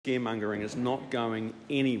Scaremongering is not going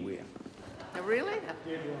anywhere. Oh, really?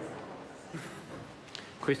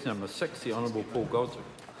 Question number 6, the Honourable Paul Goldsmith.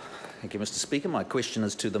 Thank you, Mr. Speaker. My question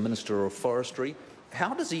is to the Minister of Forestry.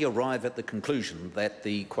 How does he arrive at the conclusion that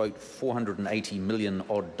the, quote, $480 million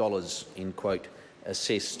odd dollars, in quote,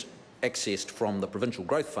 accessed from the Provincial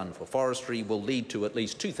Growth Fund for Forestry will lead to at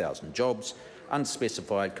least 2,000 jobs,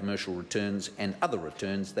 unspecified commercial returns and other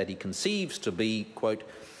returns that he conceives to be, quote,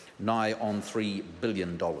 nigh on $3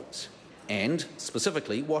 billion? And,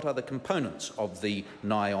 specifically, what are the components of the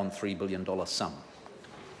nigh on $3 billion sum?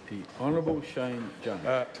 The Honourable Shane Jones.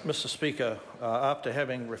 Mr. Speaker, after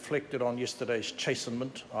having reflected on yesterday's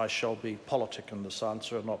chastenment, I shall be politic in this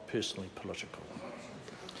answer and not personally political.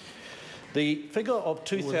 The figure of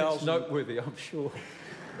 2,000... Well, that's noteworthy, I'm sure.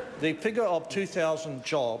 The figure of 2,000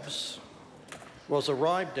 jobs was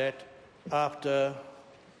arrived at after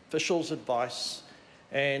officials' advice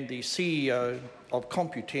and the CEO of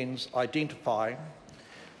Computens identifying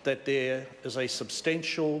that there is a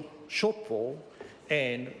substantial shortfall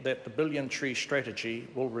and that the Billion Tree strategy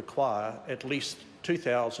will require at least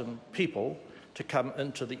 2,000 people to come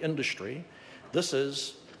into the industry. This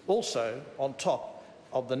is also on top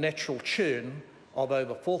of the natural churn of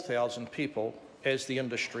over 4,000 people as the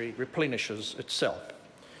industry replenishes itself.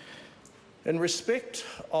 In respect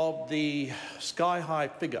of the sky-high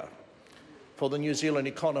figure for the New Zealand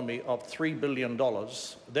economy of $3 billion,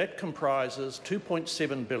 that comprises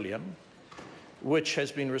 $2.7 billion, which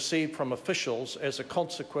has been received from officials as a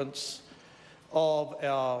consequence of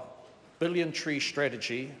our Billion Tree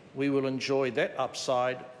strategy. We will enjoy that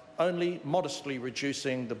upside, only modestly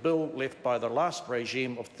reducing the bill left by the last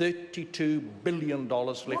regime of $32 billion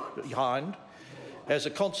left behind as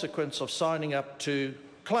a consequence of signing up to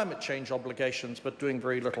climate change obligations but doing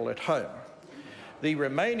very little at home. The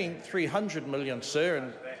remaining $300 million, sir,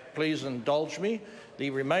 and please indulge me,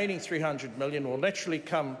 the remaining $300 million will naturally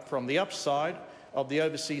come from the upside of the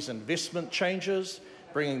overseas investment changes,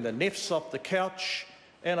 bringing the NEFs off the couch,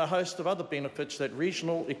 and a host of other benefits that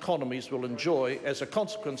regional economies will enjoy as a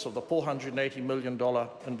consequence of the $480 million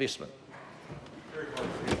investment.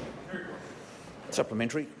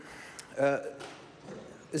 Supplementary.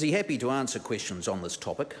 Is he happy to answer questions on this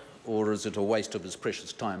topic, or is it a waste of his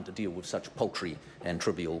precious time to deal with such paltry and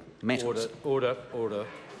trivial matters? Order.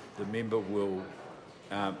 The member will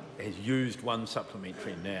has used one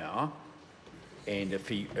supplementary now, and if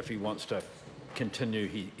he wants to continue,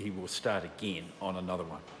 he will start again on another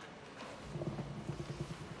one.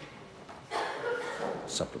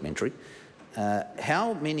 Supplementary.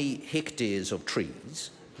 How many hectares of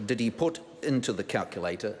trees did he put into the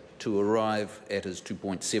calculator to arrive at his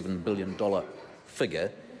 $2.7 billion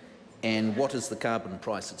figure, and what is the carbon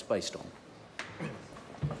price it's based on?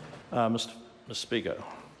 Mr. Speaker,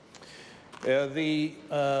 the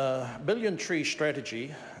Billion Tree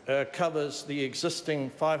strategy covers the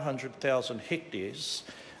existing 500,000 hectares,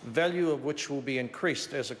 value of which will be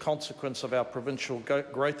increased as a consequence of our Provincial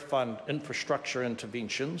Growth Fund infrastructure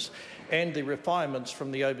interventions and the refinements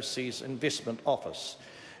from the Overseas Investment Office.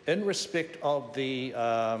 In respect of the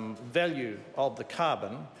value of the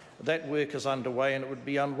carbon, that work is underway, and it would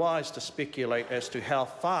be unwise to speculate as to how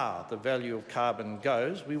far the value of carbon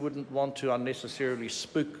goes. We wouldn't want to unnecessarily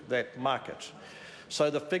spook that market.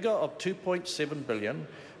 So the figure of $2.7 billion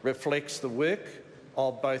reflects the work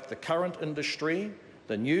of both the current industry,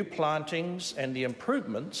 the new plantings and the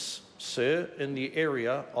improvements, sir, in the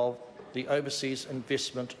area of the Overseas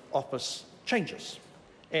Investment Office changes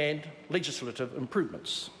and legislative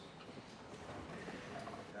improvements.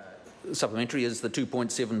 Supplementary. Is the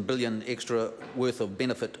 $2.7 billion extra worth of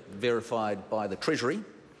benefit verified by the Treasury?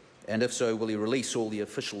 And if so, will he release all the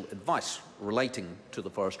official advice relating to the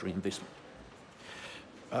forestry investment?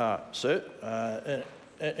 Sir,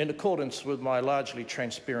 in accordance with my largely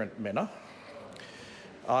transparent manner,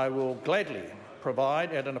 I will gladly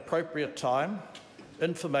provide at an appropriate time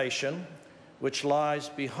information which lies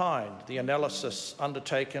behind the analysis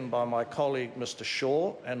undertaken by my colleague Mr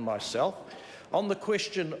Shaw and myself on the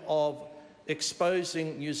question of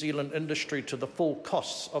exposing New Zealand industry to the full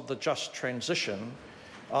costs of the just transition.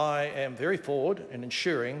 I am very forward in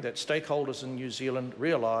ensuring that stakeholders in New Zealand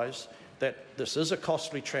realise that this is a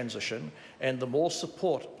costly transition, and the more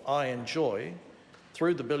support I enjoy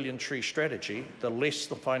through the Billion Tree strategy, the less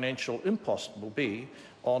the financial impost will be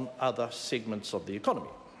on other segments of the economy.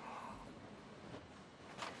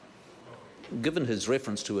 Given his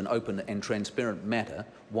reference to an open and transparent matter,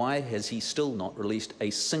 why has he still not released a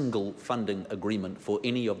single funding agreement for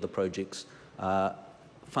any of the projects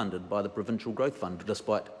funded by the Provincial Growth Fund,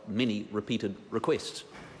 despite many repeated requests?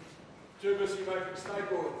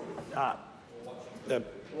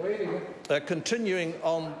 Continuing,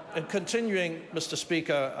 Mr.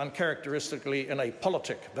 Speaker, uncharacteristically in a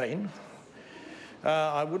politic vein,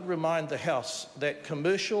 I would remind the House that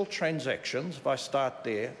commercial transactions, if I start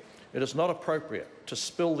there, it is not appropriate to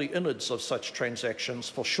spill the innards of such transactions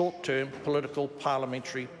for short-term political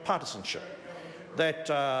parliamentary partisanship. That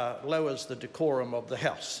lowers the decorum of the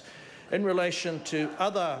House. In relation to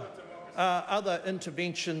other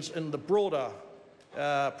interventions in the broader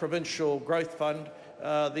Provincial Growth Fund,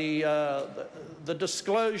 the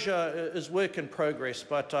disclosure is work in progress,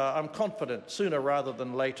 but I'm confident sooner rather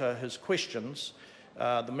than later his questions,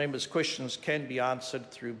 the members' questions, can be answered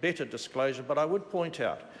through better disclosure. But I would point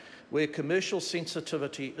out, where commercial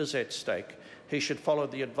sensitivity is at stake, he should follow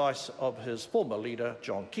the advice of his former leader,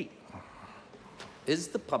 John Key. Is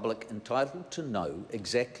the public entitled to know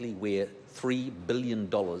exactly where $3 billion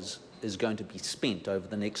is going to be spent over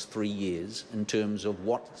the next 3 years in terms of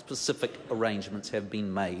what specific arrangements have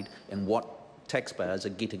been made and what taxpayers are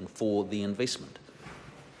getting for the investment?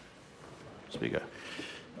 Speaker,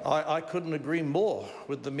 I couldn't agree more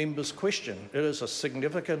with the member's question. It is a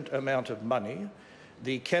significant amount of money.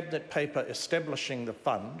 The Cabinet paper establishing the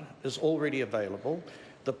fund is already available.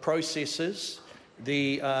 The processes,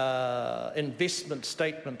 the investment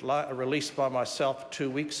statement released by myself 2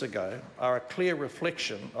 weeks ago are a clear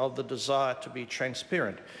reflection of the desire to be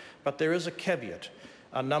transparent. But there is a caveat.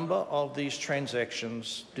 A number of these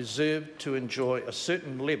transactions deserve to enjoy a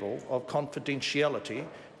certain level of confidentiality.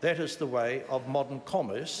 That is the way of modern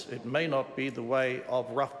commerce. It may not be the way of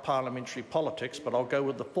rough parliamentary politics, but I'll go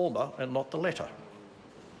with the former and not the latter.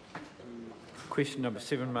 Question number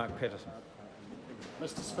 7, Mark Patterson.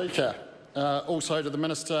 Mr. Speaker, also to the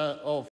Minister of